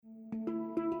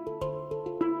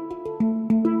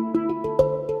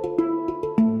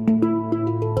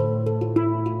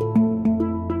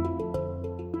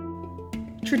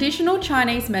Traditional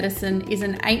Chinese medicine is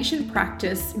an ancient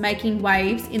practice making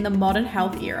waves in the modern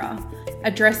health era.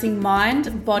 Addressing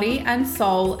mind, body and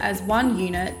soul as one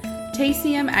unit,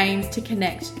 TCM aims to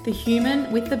connect the human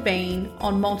with the being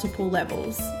on multiple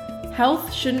levels.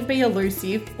 Health shouldn't be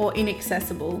elusive or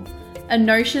inaccessible, a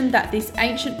notion that this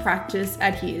ancient practice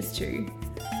adheres to.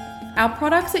 Our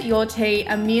products at Your Tea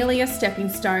are merely a stepping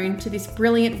stone to this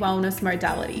brilliant wellness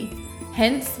modality.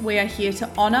 Hence, we are here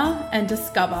to honour and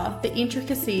discover the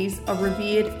intricacies of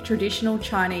revered traditional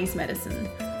Chinese medicine.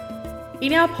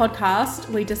 In our podcast,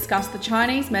 we discuss the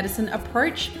Chinese medicine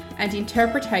approach and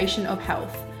interpretation of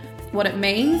health, what it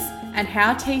means, and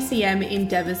how TCM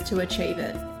endeavours to achieve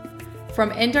it.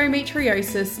 From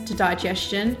endometriosis to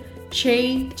digestion,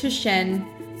 qi to shen,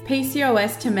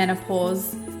 PCOS to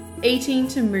menopause, eating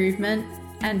to movement,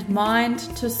 and mind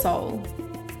to soul.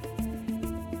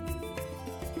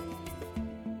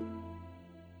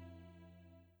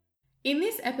 In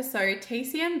this episode,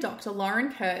 TCM Dr.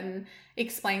 Lauren Curtin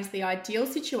explains the ideal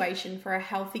situation for a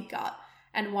healthy gut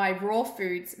and why raw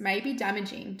foods may be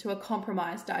damaging to a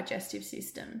compromised digestive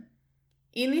system.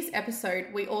 In this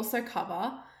episode, we also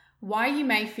cover why you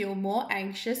may feel more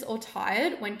anxious or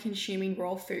tired when consuming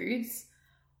raw foods,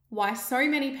 why so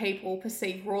many people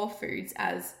perceive raw foods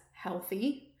as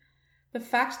healthy, the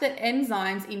fact that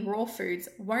enzymes in raw foods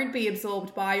won't be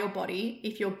absorbed by your body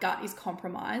if your gut is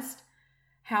compromised,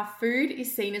 how food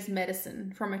is seen as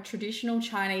medicine from a traditional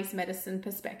Chinese medicine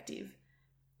perspective.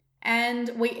 And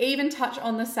we even touch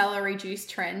on the celery juice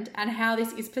trend and how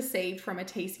this is perceived from a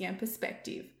TCM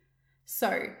perspective.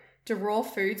 So, do raw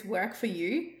foods work for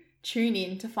you? Tune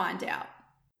in to find out.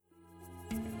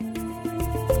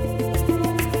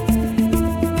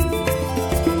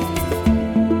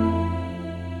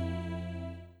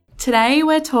 Today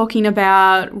we're talking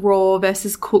about raw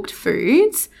versus cooked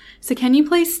foods. So can you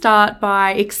please start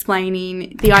by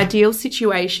explaining the ideal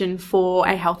situation for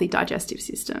a healthy digestive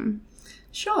system?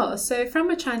 Sure. So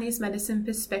from a Chinese medicine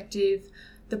perspective,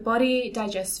 the body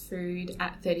digests food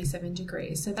at 37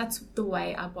 degrees. So that's the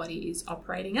way our body is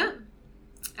operating at.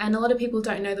 And a lot of people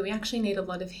don't know that we actually need a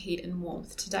lot of heat and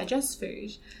warmth to digest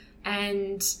food.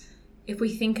 And if we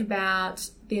think about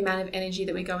the amount of energy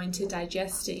that we go into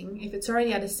digesting, if it's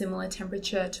already at a similar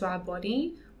temperature to our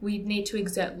body, we need to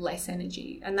exert less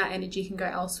energy, and that energy can go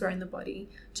elsewhere in the body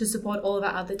to support all of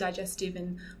our other digestive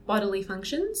and bodily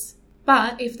functions.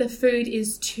 But if the food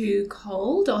is too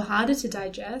cold or harder to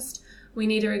digest, we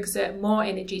need to exert more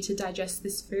energy to digest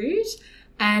this food,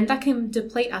 and that can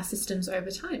deplete our systems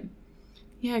over time.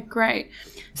 Yeah, great.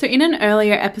 So in an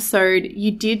earlier episode,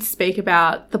 you did speak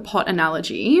about the pot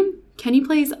analogy. Can you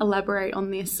please elaborate on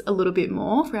this a little bit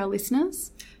more for our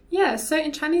listeners? Yeah, so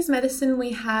in Chinese medicine,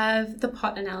 we have the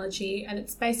pot analogy, and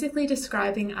it's basically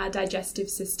describing our digestive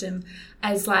system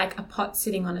as like a pot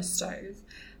sitting on a stove.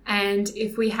 And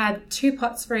if we had two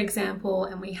pots, for example,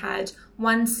 and we had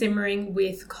one simmering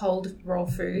with cold raw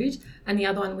food and the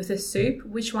other one with a soup,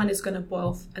 which one is going to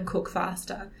boil and cook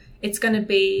faster? It's going to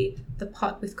be the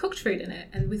pot with cooked food in it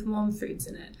and with warm foods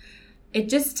in it. It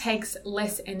just takes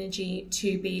less energy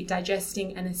to be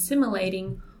digesting and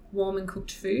assimilating warm and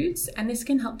cooked foods, and this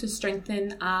can help to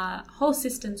strengthen our whole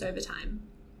systems over time.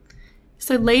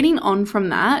 So leading on from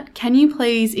that, can you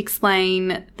please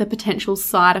explain the potential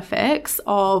side effects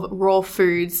of raw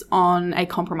foods on a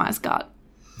compromised gut?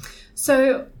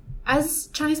 So as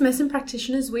Chinese medicine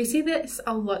practitioners, we see this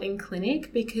a lot in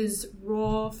clinic because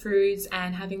raw foods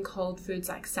and having cold foods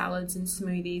like salads and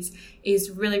smoothies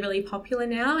is really, really popular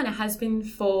now, and it has been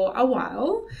for a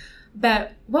while.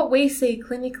 But what we see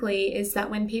clinically is that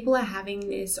when people are having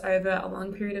this over a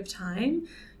long period of time,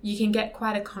 you can get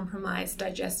quite a compromised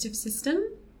digestive system.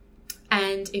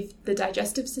 And if the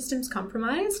digestive system's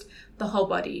compromised, the whole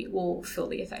body will feel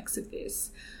the effects of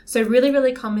this. So really,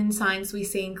 really common signs we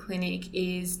see in clinic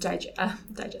is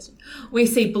digestion. We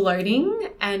see bloating,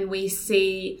 and we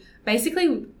see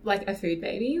basically like a food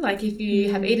baby. Like if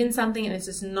you have eaten something and it's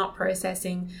just not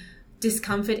processing,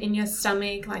 discomfort in your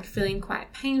stomach, like feeling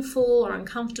quite painful or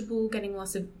uncomfortable, getting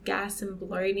lots of gas and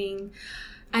bloating.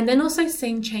 And then also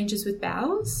seeing changes with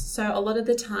bowels. So a lot of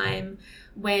the time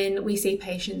when we see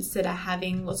patients that are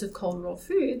having lots of cold raw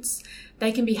foods,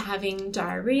 they can be having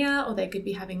diarrhea or they could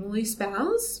be having loose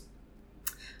bowels.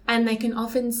 And they can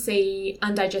often see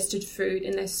undigested food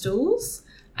in their stools.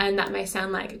 And that may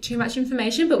sound like too much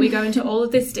information, but we go into all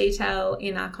of this detail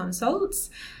in our consults.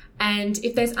 And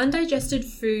if there's undigested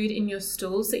food in your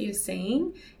stools that you're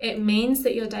seeing, it means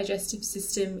that your digestive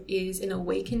system is in a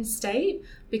weakened state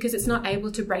because it's not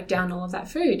able to break down all of that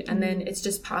food, and then it's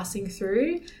just passing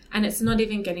through and it's not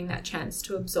even getting that chance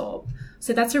to absorb.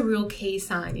 So that's a real key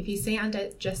sign. If you see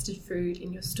undigested food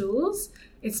in your stools,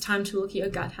 it's time to look at your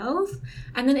gut health.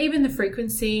 And then even the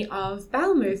frequency of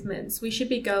bowel movements. We should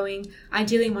be going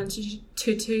ideally 1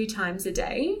 to 2 times a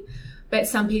day. But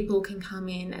some people can come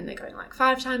in and they're going like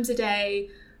 5 times a day.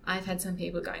 I've had some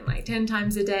people going like 10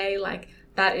 times a day. Like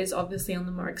that is obviously on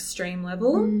the more extreme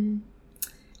level.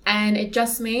 And it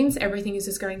just means everything is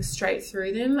just going straight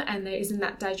through them and there isn't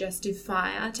that digestive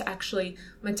fire to actually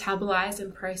metabolize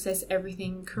and process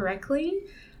everything correctly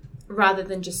rather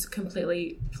than just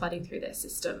completely flooding through their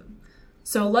system.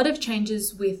 So a lot of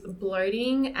changes with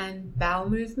bloating and bowel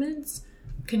movements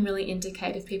can really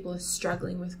indicate if people are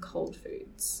struggling with cold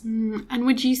foods. And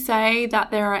would you say that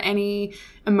there are any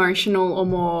emotional or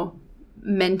more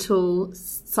mental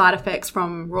side effects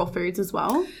from raw foods as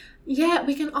well? Yeah,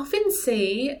 we can often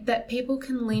see that people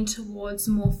can lean towards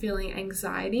more feeling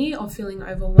anxiety or feeling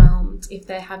overwhelmed if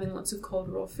they're having lots of cold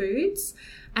raw foods.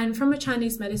 And from a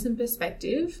Chinese medicine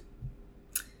perspective,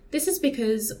 this is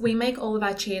because we make all of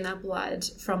our qi in our blood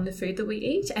from the food that we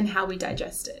eat and how we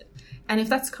digest it. And if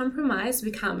that's compromised,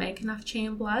 we can't make enough qi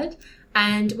in blood.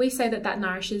 And we say that that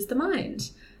nourishes the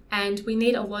mind. And we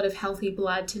need a lot of healthy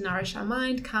blood to nourish our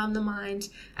mind, calm the mind,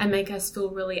 and make us feel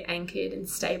really anchored and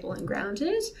stable and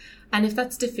grounded. And if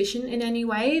that's deficient in any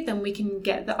way, then we can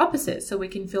get the opposite. So we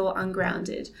can feel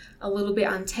ungrounded, a little bit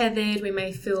untethered. We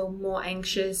may feel more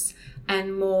anxious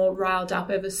and more riled up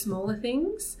over smaller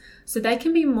things. So they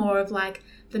can be more of like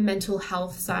the mental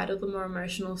health side or the more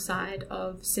emotional side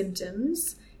of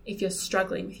symptoms if you're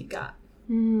struggling with your gut.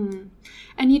 And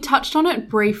you touched on it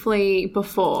briefly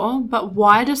before, but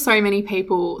why do so many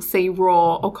people see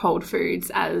raw or cold foods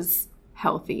as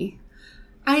healthy?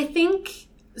 I think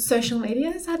social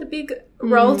media has had a big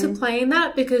role to play in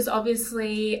that because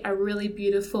obviously a really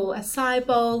beautiful acai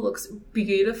bowl looks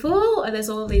beautiful. There's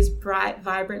all these bright,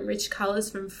 vibrant, rich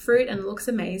colours from fruit and looks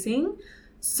amazing.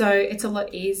 So it's a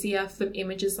lot easier for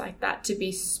images like that to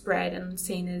be spread and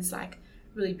seen as like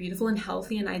really beautiful and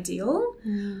healthy and ideal.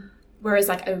 Whereas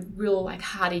like a real like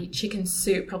hearty chicken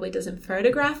soup probably doesn't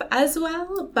photograph as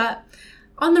well. But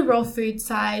on the raw food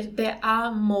side, there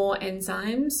are more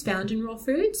enzymes found in raw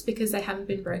foods because they haven't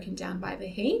been broken down by the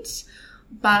heat.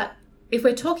 But if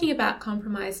we're talking about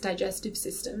compromised digestive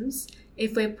systems,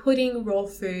 if we're putting raw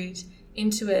food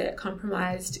into a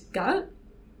compromised gut,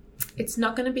 it's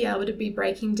not going to be able to be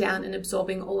breaking down and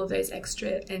absorbing all of those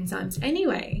extra enzymes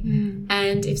anyway.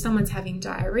 And if someone's having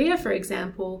diarrhea, for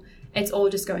example, it's all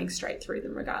just going straight through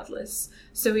them regardless.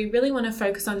 So we really want to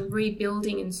focus on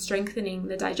rebuilding and strengthening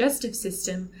the digestive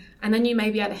system, and then you may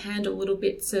be able to handle little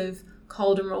bits of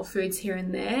cold and raw foods here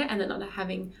and there and they're not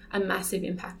having a massive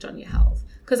impact on your health.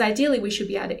 Because ideally we should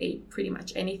be able to eat pretty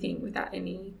much anything without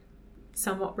any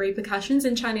somewhat repercussions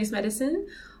in Chinese medicine,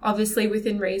 obviously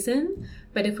within reason.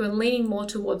 But if we're leaning more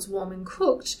towards warm and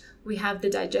cooked, we have the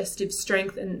digestive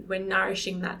strength and we're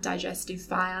nourishing that digestive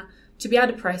fire to be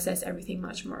able to process everything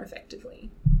much more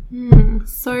effectively.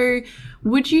 So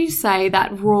would you say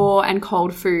that raw and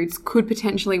cold foods could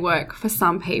potentially work for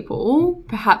some people,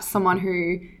 perhaps someone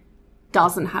who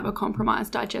doesn't have a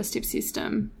compromised digestive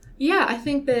system? Yeah, I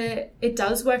think that it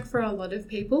does work for a lot of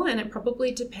people, and it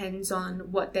probably depends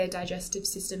on what their digestive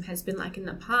system has been like in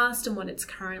the past and what it's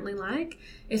currently like.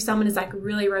 If someone is like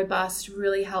really robust,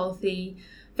 really healthy,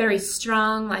 very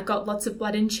strong, like got lots of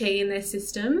blood and qi in their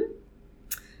system,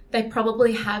 they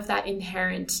probably have that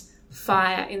inherent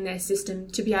fire in their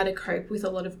system to be able to cope with a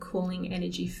lot of cooling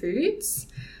energy foods.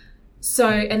 So,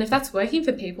 and if that's working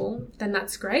for people, then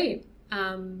that's great.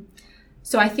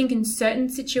 So I think in certain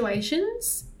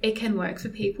situations, it can work for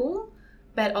people,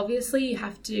 but obviously you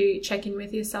have to check in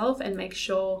with yourself and make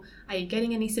sure, are you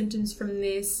getting any symptoms from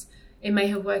this? It may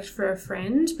have worked for a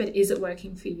friend, but is it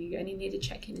working for you? And you need to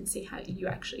check in and see how you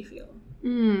actually feel.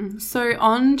 So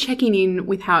on checking in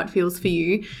with how it feels for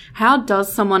you, how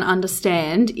does someone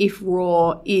understand if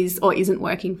raw is or isn't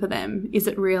working for them? Is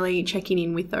it really checking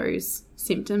in with those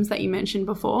symptoms that you mentioned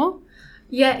before?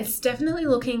 Yeah, it's definitely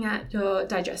looking at your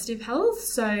digestive health.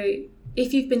 So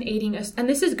if you've been eating, and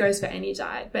this goes for any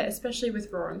diet, but especially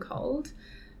with raw and cold,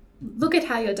 look at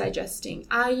how you're digesting.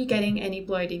 Are you getting any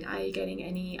bloating? Are you getting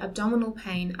any abdominal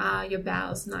pain? Are your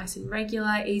bowels nice and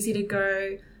regular, easy to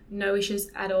go, no issues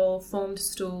at all, formed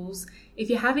stools? If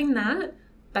you're having that,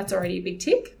 that's already a big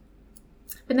tick.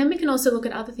 But then we can also look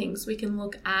at other things. We can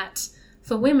look at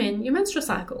For women, your menstrual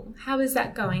cycle, how is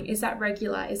that going? Is that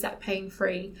regular? Is that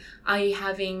pain-free? Are you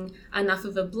having enough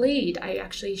of a bleed? Are you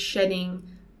actually shedding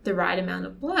the right amount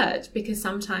of blood? Because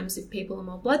sometimes if people are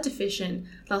more blood deficient,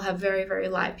 they'll have very, very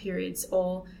light periods,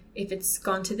 or if it's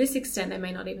gone to this extent, they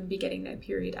may not even be getting their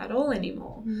period at all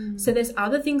anymore. So there's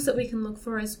other things that we can look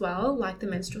for as well, like the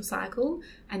menstrual cycle,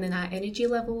 and then our energy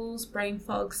levels, brain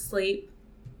fog, sleep,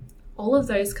 all of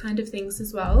those kind of things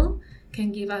as well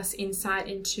can give us insight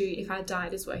into if our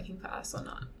diet is working for us or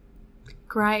not.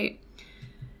 Great.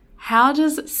 How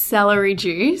does celery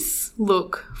juice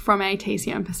look from a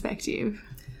TCM perspective?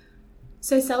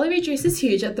 So celery juice is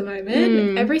huge at the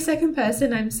moment. Every second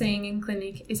person I'm seeing in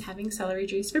clinic is having celery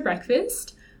juice for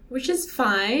breakfast, which is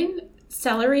fine.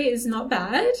 Celery is not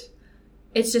bad.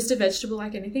 It's just a vegetable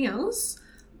like anything else.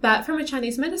 But from a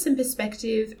Chinese medicine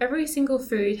perspective, every single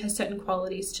food has certain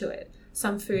qualities to it.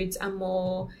 Some foods are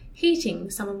more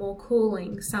heating, some are more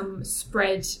cooling, some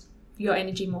spread your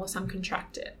energy more, some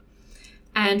contract it.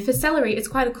 And for celery, it's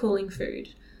quite a cooling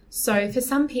food. So for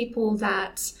some people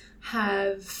that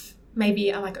have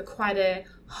maybe quite a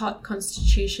hot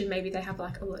constitution, maybe they have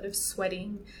like a lot of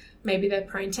sweating, maybe they're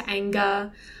prone to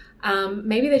anger,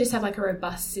 maybe they just have like a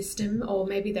robust system, or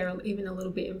maybe they're even a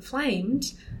little bit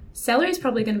inflamed, celery is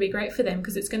probably going to be great for them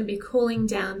because it's going to be cooling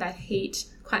down that heat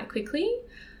quite quickly.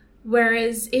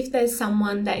 Whereas if there's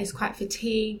someone that is quite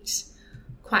fatigued,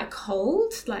 quite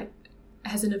cold, like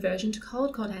has an aversion to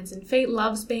cold hands and feet,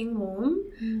 loves being warm,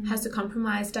 has a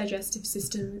compromised digestive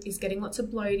system, is getting lots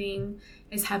of bloating,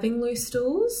 is having loose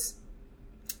stools,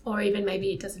 or even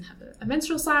maybe it doesn't have a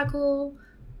menstrual cycle,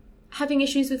 having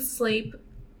issues with sleep,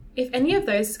 if any of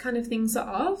those kind of things are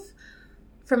off,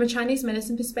 from a Chinese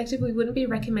medicine perspective, we wouldn't be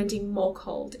recommending more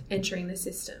cold entering the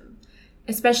system,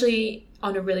 especially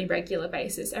on a really regular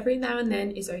basis. Every now and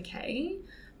then is okay,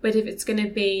 but if it's going to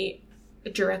be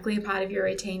directly a part of your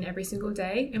routine every single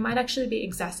day, it might actually be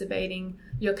exacerbating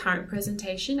your current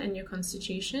presentation and your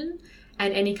constitution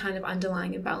and any kind of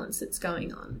underlying imbalance that's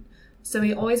going on. So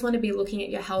we always want to be looking at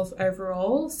your health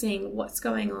overall, seeing what's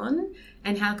going on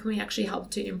and how can we actually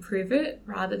help to improve it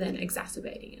rather than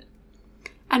exacerbating it.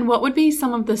 And what would be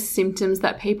some of the symptoms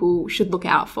that people should look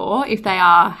out for if they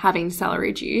are having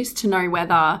celery juice to know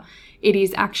whether it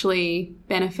is actually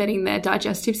benefiting their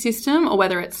digestive system or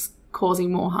whether it's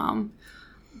causing more harm?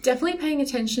 Definitely paying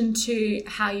attention to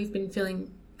how you've been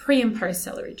feeling pre and post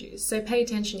celery juice. So pay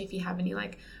attention if you have any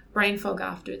like brain fog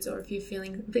afterwards, or if you're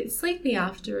feeling a bit sleepy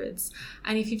afterwards.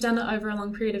 And if you've done it over a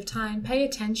long period of time, pay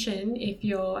attention if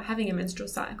you're having a menstrual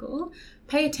cycle.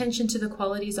 Pay attention to the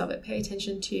qualities of it. Pay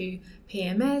attention to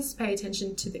PMS. Pay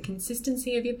attention to the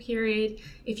consistency of your period.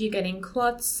 If you're getting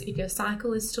clots, if your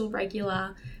cycle is still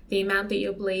regular, the amount that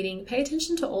you're bleeding. Pay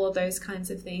attention to all of those kinds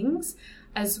of things,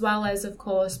 as well as, of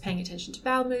course, paying attention to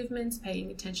bowel movements, paying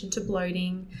attention to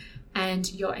bloating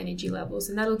and your energy levels.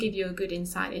 And that'll give you a good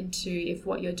insight into if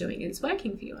what you're doing is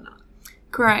working for you or not.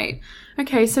 Great.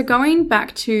 Okay, so going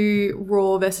back to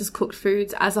raw versus cooked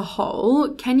foods as a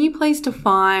whole, can you please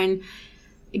define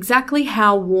exactly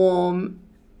how warm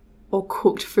or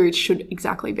cooked foods should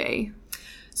exactly be?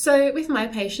 So with my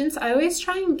patients, I always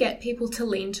try and get people to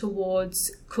lean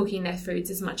towards cooking their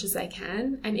foods as much as they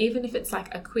can. And even if it's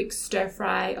like a quick stir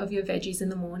fry of your veggies in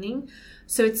the morning,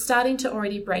 so it's starting to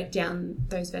already break down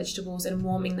those vegetables and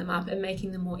warming them up and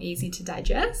making them more easy to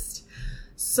digest.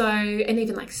 So, and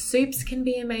even like soups can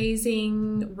be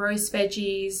amazing, roast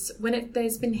veggies. When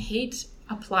there's been heat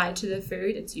applied to the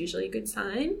food, it's usually a good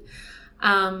sign.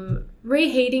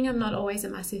 Reheating, I'm not always a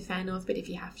massive fan of, but if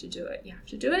you have to do it, you have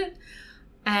to do it.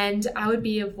 And I would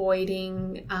be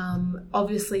avoiding,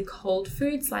 obviously, cold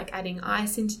foods, like adding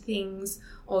ice into things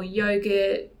or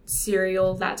yogurt,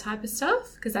 cereal, that type of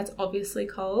stuff, because that's obviously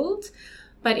cold.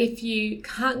 But if you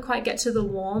can't quite get to the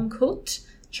warm cooked,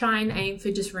 try and aim for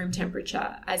just room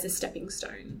temperature as a stepping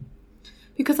stone.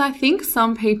 Because I think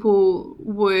some people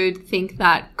would think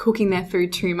that cooking their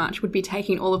food too much would be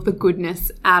taking all of the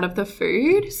goodness out of the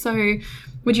food. So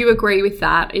would you agree with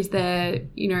that? Is there,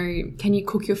 can you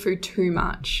cook your food too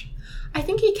much? I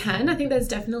think you can. I think there's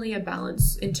definitely a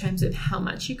balance in terms of how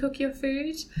much you cook your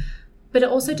food. But it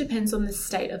also depends on the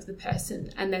state of the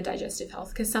person and their digestive health,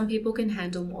 because some people can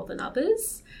handle more than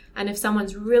others. And if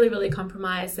someone's really, really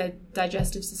compromised, their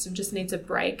digestive system just needs a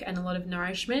break and a lot of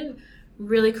nourishment,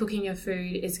 really cooking your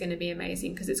food is going to be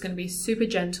amazing because it's going to be super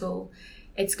gentle.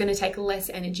 It's going to take less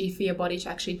energy for your body to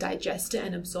actually digest it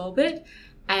and absorb it,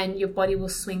 and your body will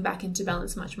swing back into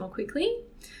balance much more quickly.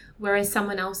 Whereas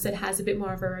someone else that has a bit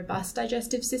more of a robust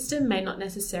digestive system may not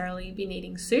necessarily be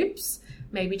needing soups,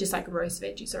 maybe just like roast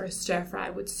veggies or a stir fry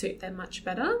would suit them much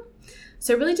better.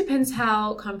 So it really depends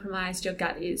how compromised your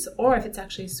gut is, or if it's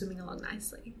actually swimming along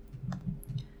nicely.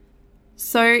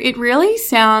 So it really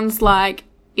sounds like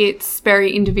it's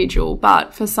very individual,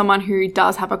 but for someone who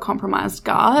does have a compromised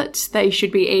gut, they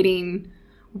should be eating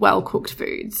well-cooked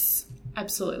foods.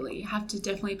 Absolutely. You have to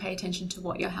definitely pay attention to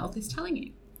what your health is telling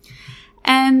you.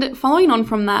 And following on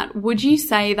from that, would you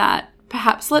say that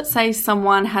perhaps, let's say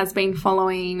someone has been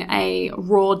following a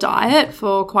raw diet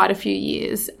for quite a few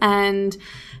years and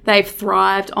they've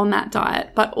thrived on that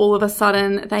diet, but all of a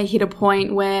sudden they hit a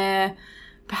point where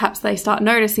perhaps they start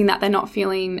noticing that they're not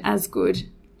feeling as good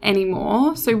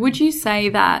anymore. So would you say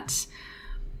that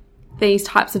these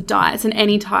types of diets and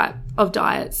any type of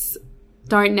diets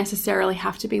don't necessarily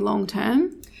have to be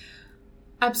long-term?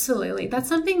 Absolutely. That's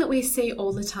something that we see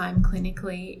all the time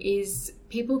clinically, is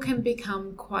people can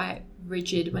become quite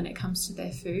rigid when it comes to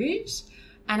their food.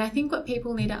 And I think what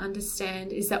people need to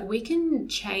understand is that we can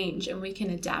change and we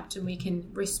can adapt and we can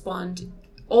respond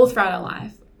all throughout our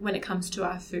life when it comes to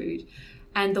our food.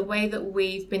 And the way that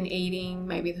we've been eating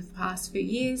maybe the past few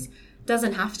years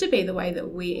doesn't have to be the way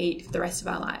that we eat for the rest of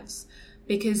our lives.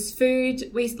 Because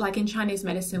food, like in Chinese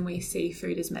medicine, we see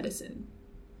food as medicine.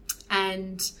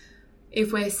 And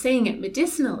if we're seeing it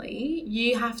medicinally,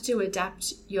 you have to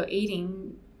adapt your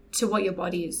eating to what your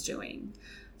body is doing.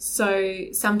 So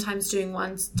sometimes doing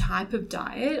one type of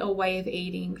diet or way of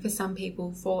eating for some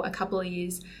people for a couple of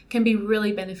years can be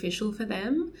really beneficial for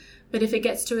them. But if it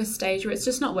gets to a stage where it's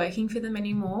just not working for them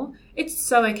anymore, it's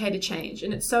so okay to change.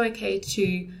 And it's so okay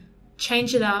to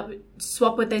change it up,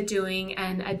 swap what they're doing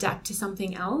and adapt to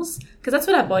something else, because that's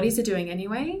what our bodies are doing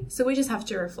anyway. So we just have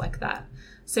to reflect that.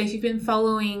 So if you've been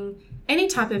following any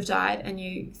type of diet and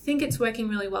you think it's working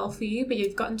really well for you, but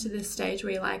you've gotten to this stage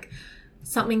where you're like,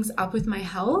 something's up with my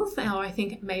health, or I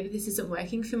think maybe this isn't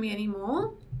working for me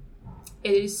anymore,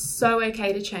 it is so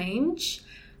okay to change.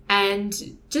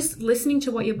 And just listening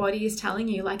to what your body is telling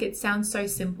you, like, it sounds so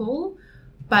simple,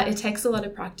 but it takes a lot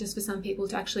of practice for some people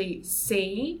to actually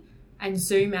see and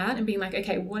zoom out and being like,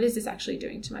 okay, what is this actually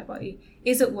doing to my body?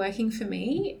 Is it working for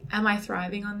me? Am I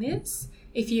thriving on this?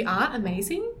 If you are,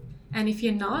 amazing. And if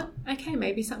you're not, okay,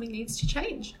 maybe something needs to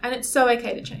change. And it's so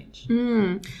okay to change.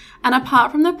 And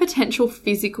apart from the potential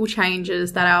physical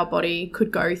changes that our body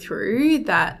could go through,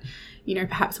 that, you know,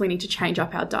 perhaps we need to change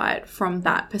up our diet from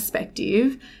that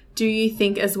perspective, do you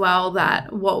think as well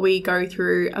that what we go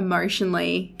through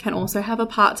emotionally can also have a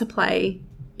part to play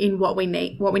in what we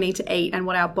need to eat and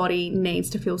what our body needs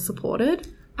to feel supported?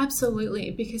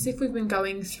 Absolutely, because if we've been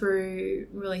going through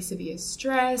really severe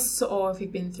stress, or if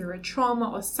we've been through a trauma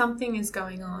or something is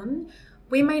going on,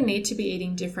 we may need to be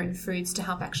eating different foods to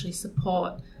help actually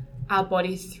support our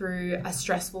body through a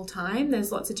stressful time.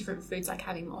 There's lots of different foods, like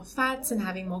having more fats and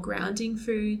having more grounding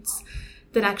foods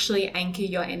that actually anchor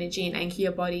your energy and anchor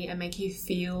your body and make you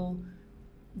feel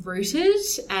rooted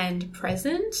and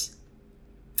present.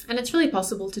 And it's really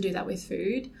possible to do that with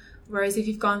food. Whereas if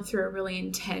you've gone through a really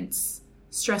intense,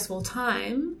 stressful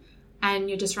time and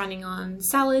you're just running on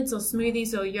salads or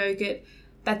smoothies or yogurt,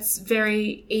 that's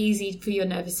very easy for your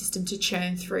nervous system to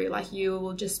churn through. Like, you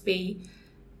will just be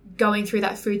going through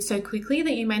that food so quickly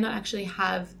that you may not actually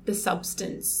have the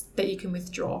substance that you can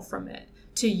withdraw from it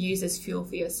to use as fuel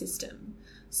for your system.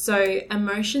 So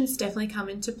emotions definitely come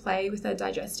into play with our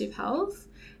digestive health,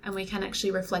 and we can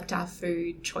actually reflect our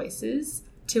food choices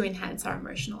to enhance our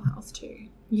emotional health too.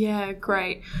 Yeah,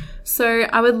 great. So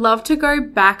I would love to go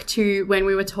back to when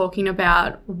we were talking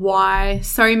about why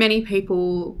so many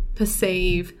people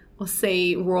perceive or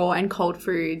see raw and cold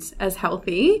foods as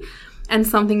healthy. And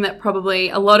something that probably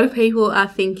a lot of people are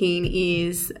thinking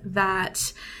is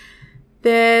that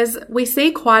we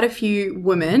see quite a few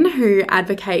women who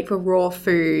advocate for raw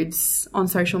foods on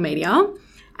social media,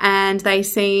 and they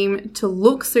seem to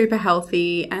look super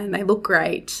healthy and they look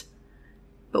great.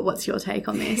 But what's your take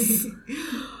on this?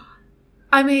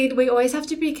 I mean, we always have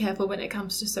to be careful when it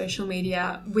comes to social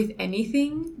media with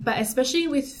anything, but especially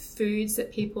with foods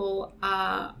that people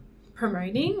are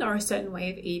promoting or a certain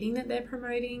way of eating that they're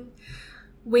promoting.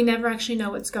 We never actually know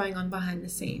what's going on behind the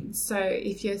scenes. So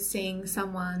if you're seeing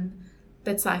someone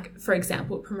that's, like, for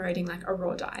example, promoting like a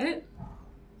raw diet,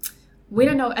 we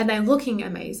don't know, and they're looking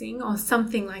amazing or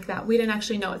something like that, we don't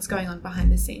actually know what's going on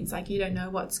behind the scenes. Like, you don't know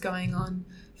what's going on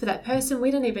for that person.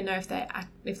 We don't even know if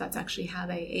that's actually how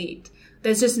they eat.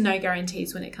 There's just no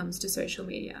guarantees when it comes to social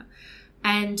media.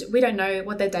 And we don't know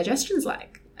what their digestion's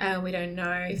like. We don't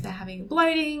know if they're having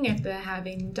bloating, if they're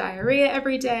having diarrhea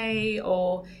every day,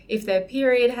 or if their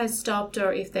period has stopped,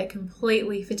 or if they're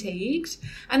completely fatigued.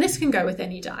 And this can go with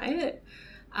any diet.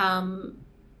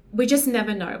 we just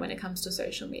never know when it comes to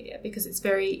social media, because it's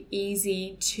very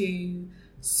easy to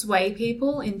sway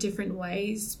people in different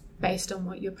ways based on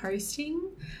what you're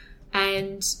posting.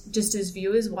 And just as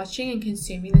viewers watching and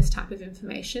consuming this type of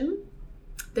information,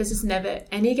 there's just never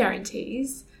any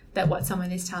guarantees that what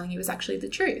someone is telling you is actually the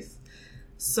truth.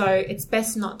 So it's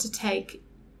best not to take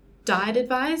diet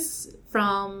advice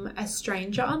from a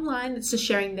stranger online that's just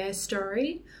sharing their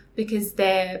story, because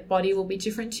their body will be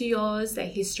different to yours, their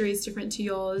history is different to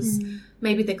yours,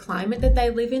 maybe the climate that they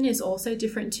live in is also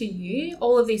different to you.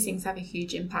 All of these things have a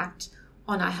huge impact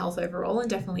on our health overall, and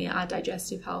definitely our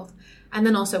digestive health, and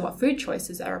then also what food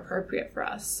choices are appropriate for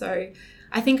us. So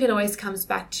I think it always comes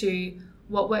back to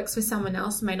what works for someone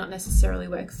else may not necessarily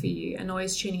work for you, and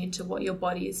always tuning into what your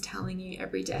body is telling you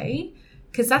every day,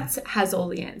 because that has all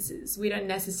the answers. We don't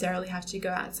necessarily have to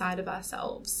go outside of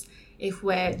ourselves if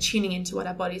we're tuning into what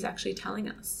our body's actually telling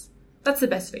us. That's the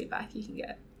best feedback you can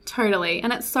get. Totally.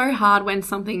 And it's so hard when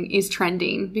something is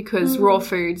trending, because raw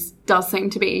foods does seem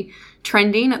to be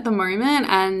trending at the moment.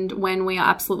 And when we are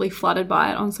absolutely flooded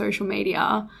by it on social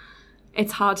media,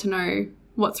 it's hard to know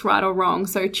what's right or wrong.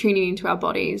 So tuning into our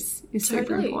bodies is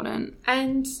super important.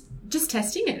 And just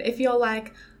testing it. If you're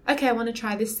like, okay, I want to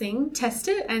try this thing, test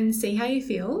it and see how you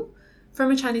feel.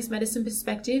 From a Chinese medicine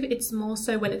perspective, it's more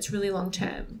so when it's really long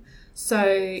term. So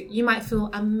you might feel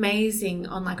amazing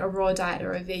on like a raw diet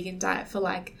or a vegan diet for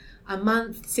like a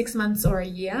month, 6 months or a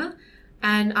year.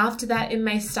 And after that, it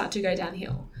may start to go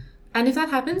downhill. And if that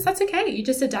happens, that's okay. You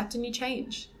just adapt and you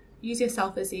change. Use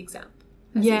yourself as the example.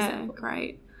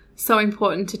 Great. So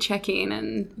important to check in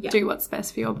and do what's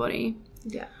best for your body.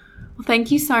 Yeah. Well,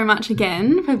 thank you so much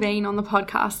again for being on the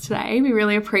podcast today. We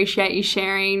really appreciate you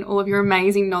sharing all of your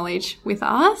amazing knowledge with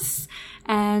us.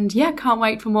 And can't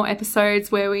wait for more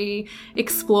episodes where we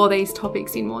explore these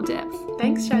topics in more depth.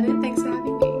 Thanks, Shannon. Thanks for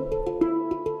having me.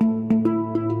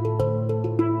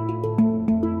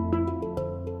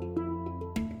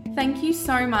 Thank you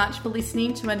so much for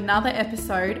listening to another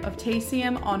episode of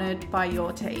TCM Honoured by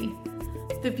Your Tea.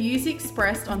 The views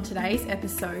expressed on today's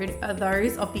episode are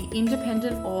those of the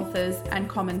independent authors and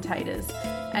commentators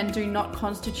and do not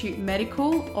constitute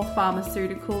medical or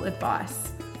pharmaceutical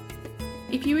advice.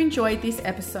 If you enjoyed this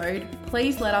episode,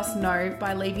 please let us know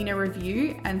by leaving a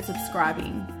review and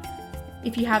subscribing.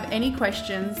 If you have any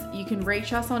questions, you can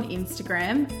reach us on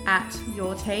Instagram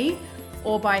 @yourtea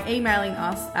or by emailing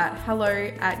us at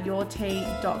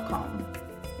hello@yourtea.com.